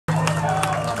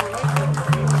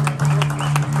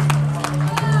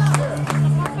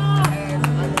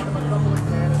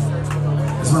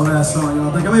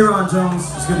I'm Ayron Jones.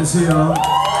 It's good to see y'all.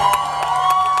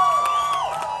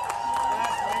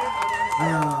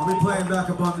 I'll be playing back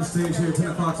up on the stage here at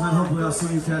 10 o'clock tonight. Hopefully I'll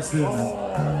see you cats there. Add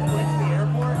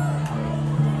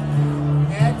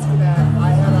to that, I'm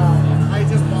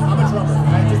a drummer.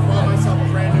 I just bought myself a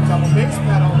brand new double mix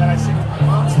pedal that I shipped to my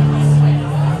mom's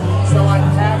house. So I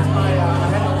had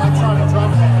an electronic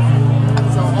drum pad.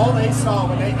 So all they saw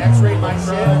when they x-rayed my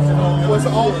shit was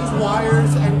all these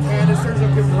wires and canisters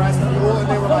of compressed fuel, and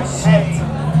they were like, hey,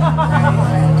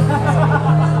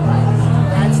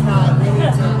 that's not, we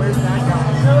need to, where's that guy?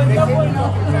 They came and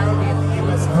fucking found me at the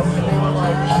USO, and they were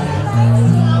like,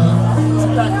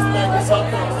 back this up,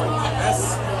 and I was like, yes.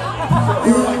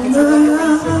 They were like, it's a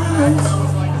renovation, and I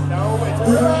was like, no, it's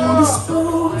a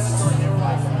disposed. And they were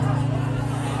like,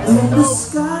 and the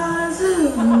skies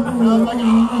and I was like,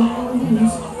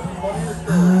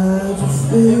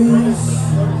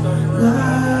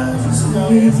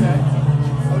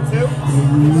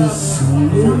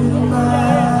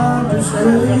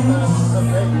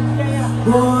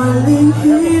 boiling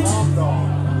heat,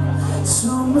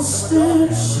 summer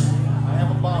stench,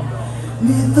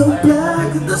 neath the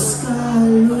black of the sky,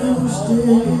 lost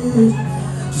it,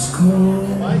 just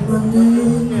come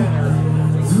running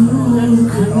through the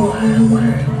crowd,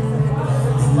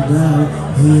 and I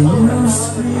hear you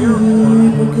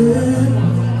scream again.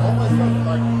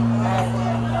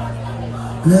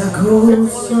 Black hole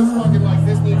sun,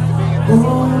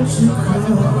 won't you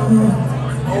come?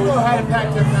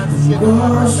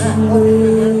 Wash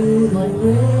away the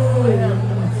rain.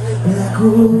 Black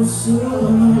hole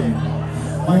sun,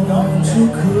 won't you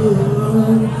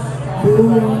come?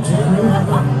 Won't you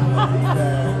come?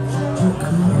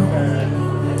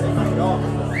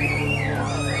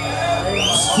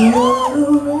 Still the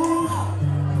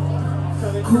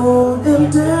rain, cold and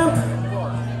damp.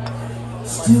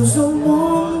 Still so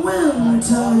warm when I'm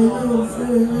tired of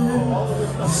it.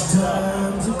 It's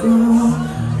time to go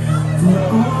for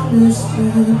honest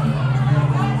men.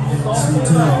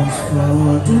 Sometimes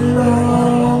far too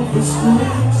long for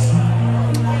sleeps.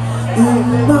 In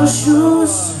my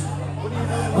shoes,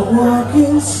 I walk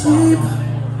in sleep.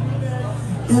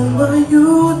 In my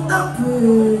youth, I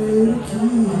pray to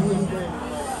keep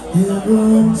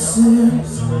heaven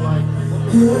since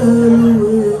hell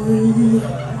away.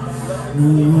 No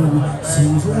one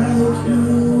seems like you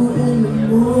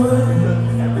anymore.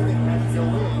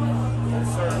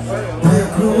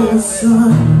 Black hole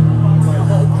sun,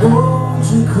 won't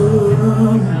you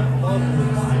come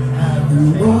and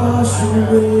wash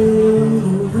away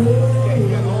the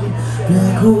rain?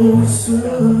 Black hole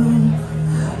sun,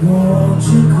 won't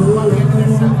you come?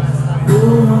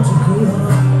 Won't you come?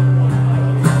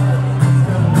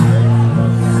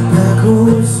 Black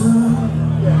hole sun,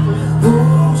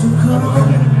 won't you come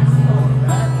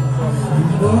and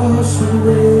wash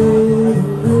away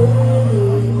the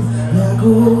rain? Black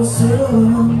hole sun,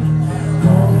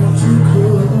 won't you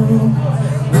come?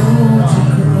 Won't you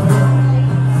come?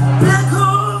 Black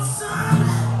hole sun,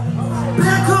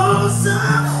 black hole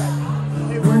sun,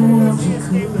 won't you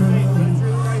come?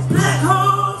 Black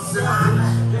hole sun,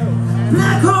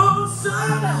 black hole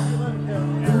sun,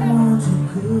 won't you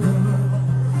come?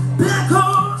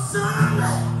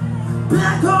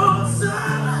 Black hole sun, black hole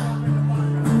sun,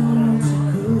 won't you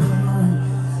come?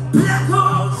 Black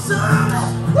hole sun,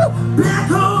 black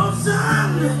hole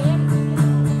sun.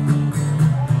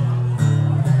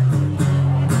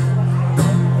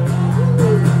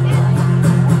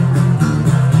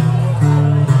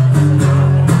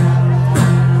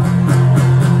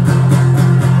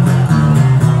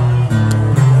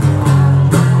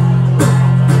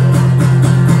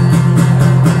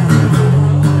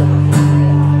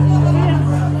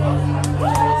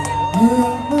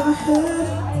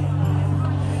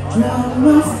 Drown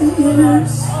my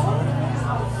fears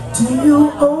till you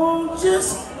all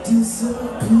just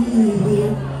disappear.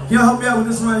 Y'all help me out with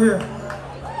this right here.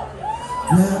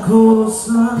 Black hole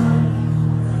sun,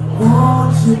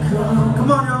 won't you come?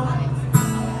 Come on, y'all.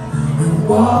 And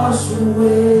wash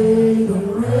away the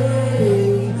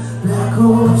rain. Black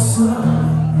hole sun,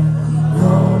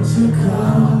 won't you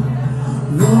come?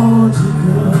 Won't you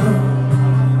come?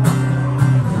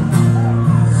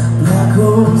 Black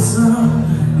hole sun,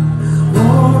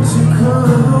 won't you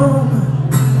come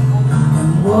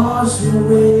and wash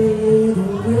away the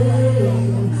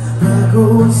rain? Black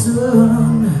hole sun,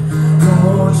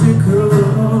 won't you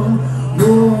come?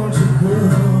 Won't you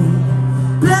come?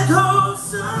 Black hole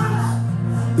sun,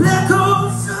 black hole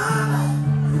sun,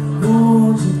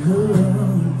 won't you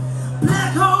come?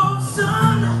 Black hole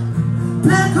sun,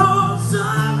 black hole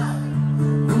sun,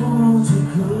 won't you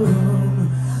come?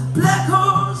 Black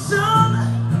hole sun.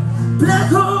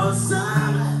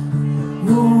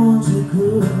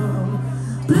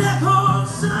 Black hole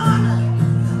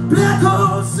sun, black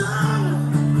hole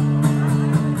sun.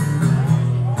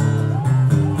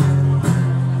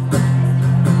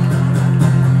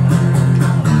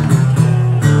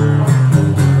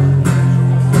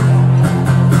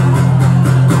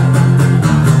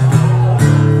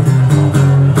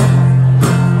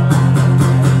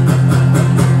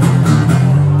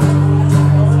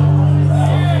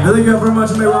 Thank you very much,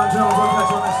 Ron Jones.